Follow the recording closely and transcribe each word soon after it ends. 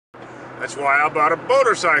That's why I bought a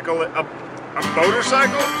motorcycle. A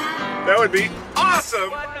motorcycle? That would be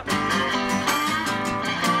awesome!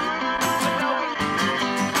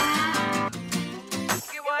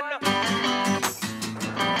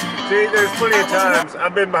 See, there's plenty of times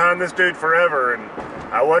I've been behind this dude forever and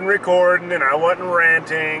I wasn't recording and I wasn't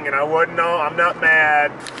ranting and I'm not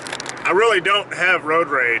mad. I really don't have road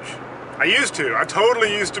rage. I used to. I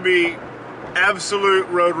totally used to be absolute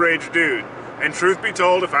road rage dude. And truth be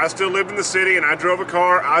told, if I still lived in the city and I drove a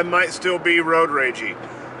car, I might still be road ragey.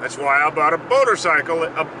 That's why I bought a motorcycle.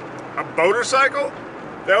 A motorcycle?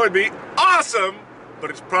 That would be awesome,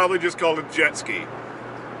 but it's probably just called a jet ski.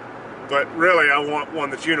 But really, I want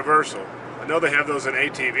one that's universal. I know they have those in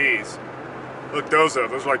ATVs. Look those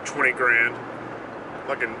up. Those are like 20 grand.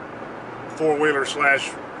 Like a four-wheeler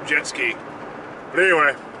 / jet ski. But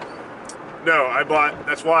anyway, no,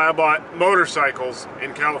 that's why I bought motorcycles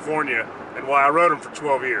in California and why I rode them for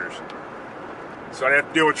 12 years. So I'd have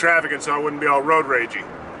to deal with traffic and so I wouldn't be all road ragey.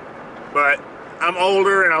 But I'm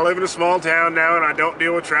older and I live in a small town now and I don't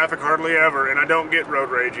deal with traffic hardly ever and I don't get road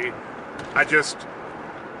ragey.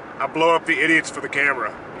 I blow up the idiots for the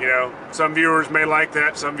camera, you know. Some viewers may like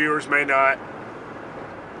that, some viewers may not.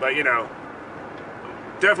 But, you know,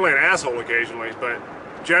 definitely an asshole occasionally, but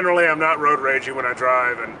generally I'm not road ragey when I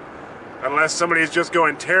drive, and unless somebody's just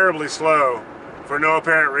going terribly slow for no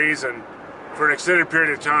apparent reason for an extended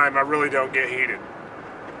period of time, I really don't get heated.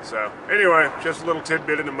 So, anyway, just a little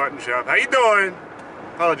tidbit in the mutton shop. How you doing?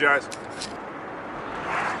 Apologize.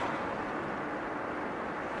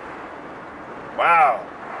 Wow.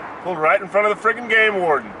 Pulled right in front of the friggin' game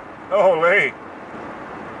warden. Holy.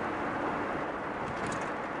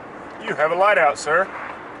 You have a light out, sir.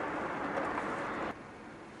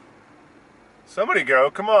 Somebody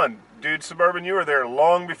go. Come on, dude, Suburban. You were there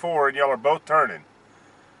long before and y'all are both turning.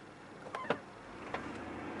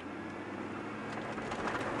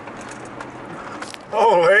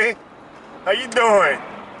 Holy. How you doing?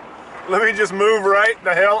 Let me just move right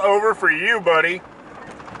the hell over for you, buddy.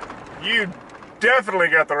 You definitely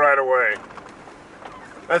got the right of way.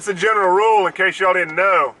 That's the general rule in case y'all didn't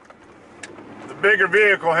know. The bigger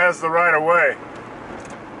vehicle has the right of way.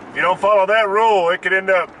 If you don't follow that rule, it could end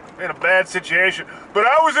up in a bad situation. But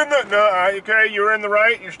I was in the... No, okay, you were in the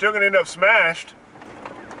right. You're still going to end up smashed.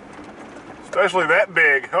 Especially that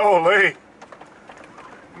big. Holy.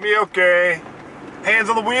 Be okay. Hands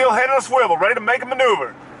on the wheel, head on a swivel, ready to make a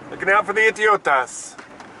maneuver. Looking out for the idiotas.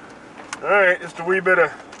 Alright, just a wee bit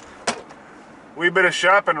of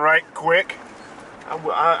shopping right quick.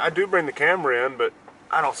 I do bring the camera in, but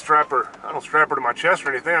I don't strap her to my chest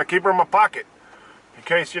or anything. I keep her in my pocket in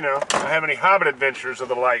case, you know, I have any Hobbit adventures or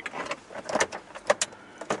the like.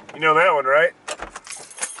 You know that one, right?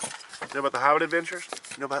 You know about the Hobbit adventures?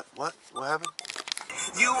 You know about what? What happened?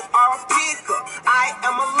 You are a picker, I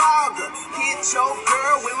am a logger. Hit your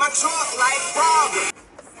girl with my truck like Frogger.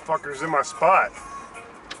 Fuckers in my spot.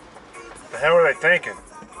 The hell are they thinking?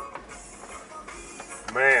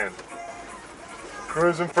 Man.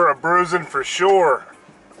 Cruising for a bruising for sure.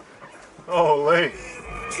 Holy.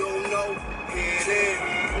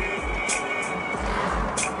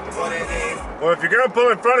 Well, if you're gonna pull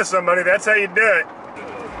in front of somebody, that's how you do it.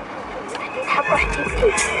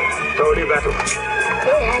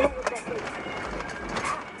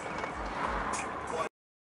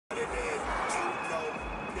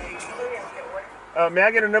 May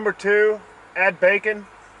I get a number 2? Add bacon?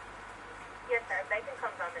 Yes, sir. Bacon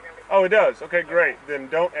comes on the number 2. Oh, it does? Okay, great. Then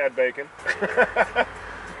don't add bacon.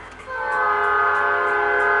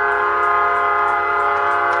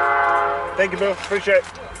 Thank you, Bill. Appreciate it.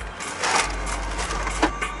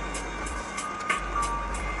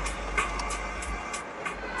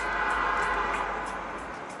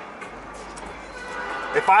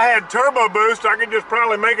 If I had turbo boost, I could just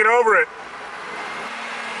probably make it over it.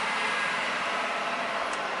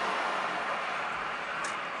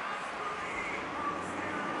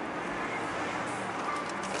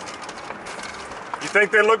 You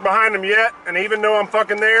think they look behind them yet? And even though I'm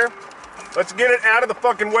fucking there, let's get it out of the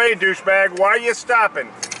fucking way, douchebag. Why are you stopping?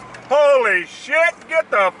 Holy shit, get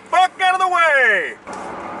the fuck out of the way!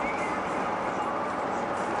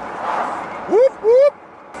 Whoop, whoop!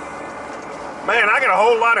 Man, I got a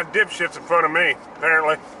whole lot of dipshits in front of me,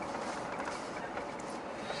 apparently.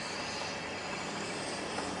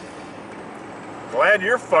 Glad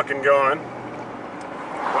you're fucking gone.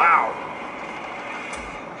 Wow.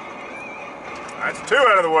 That's 2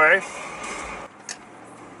 out of the way.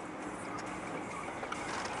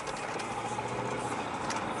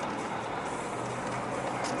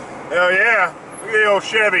 Hell yeah. Look at the old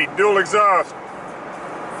Chevy, dual exhaust.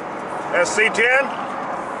 That's C10?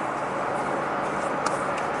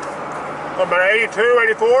 About 82,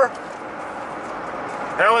 84?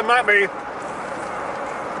 Hell, it might be.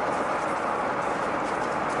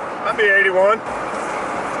 Might be 81.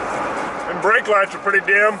 And brake lights are pretty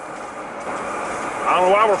dim. I don't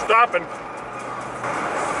know why we're stopping.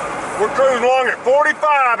 We're cruising along at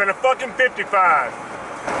 45 and a fucking 55.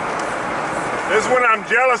 This is when I'm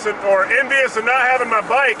jealous or envious of not having my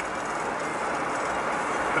bike.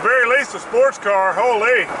 At the very least, a sports car,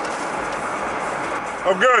 holy.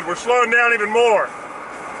 Oh good, we're slowing down even more.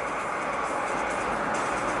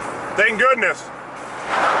 Thank goodness.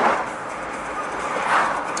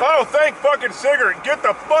 Oh, thank fucking cigarette. Get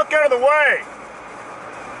the fuck out of the way.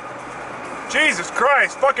 Jesus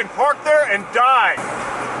Christ, fucking park there and die.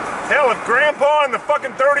 Hell, if Grandpa and the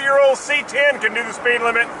fucking 30-year-old C10 can do the speed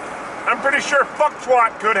limit, I'm pretty sure fuck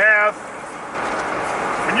twat could have.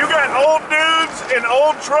 When you got old dudes in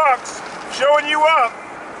old trucks showing you up,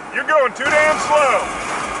 you're going too damn slow.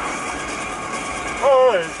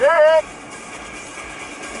 Holy shit.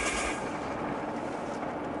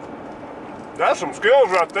 That's some skills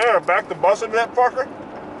right there. Back the bus into that fucker.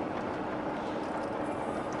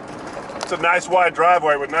 It's a nice wide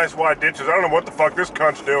driveway with nice wide ditches. I don't know what the fuck this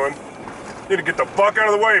cunt's doing. Need to get the fuck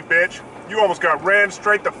out of the way, bitch. You almost got ran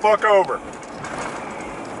straight the fuck over.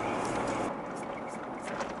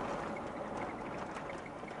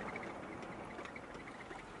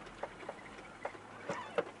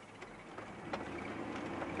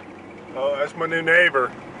 Oh, that's my new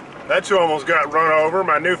neighbor. That's who almost got run over.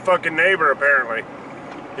 My new fucking neighbor, apparently.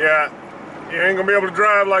 Yeah, you ain't gonna be able to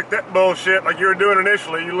drive like that bullshit like you were doing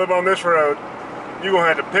initially. You live on this road. You're gonna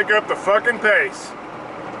have to pick up the fucking pace.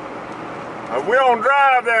 We don't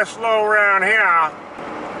drive that slow around here.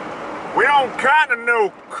 We don't kind of no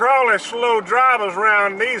crawly slow drivers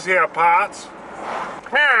around these here parts.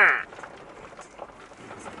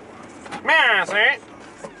 See?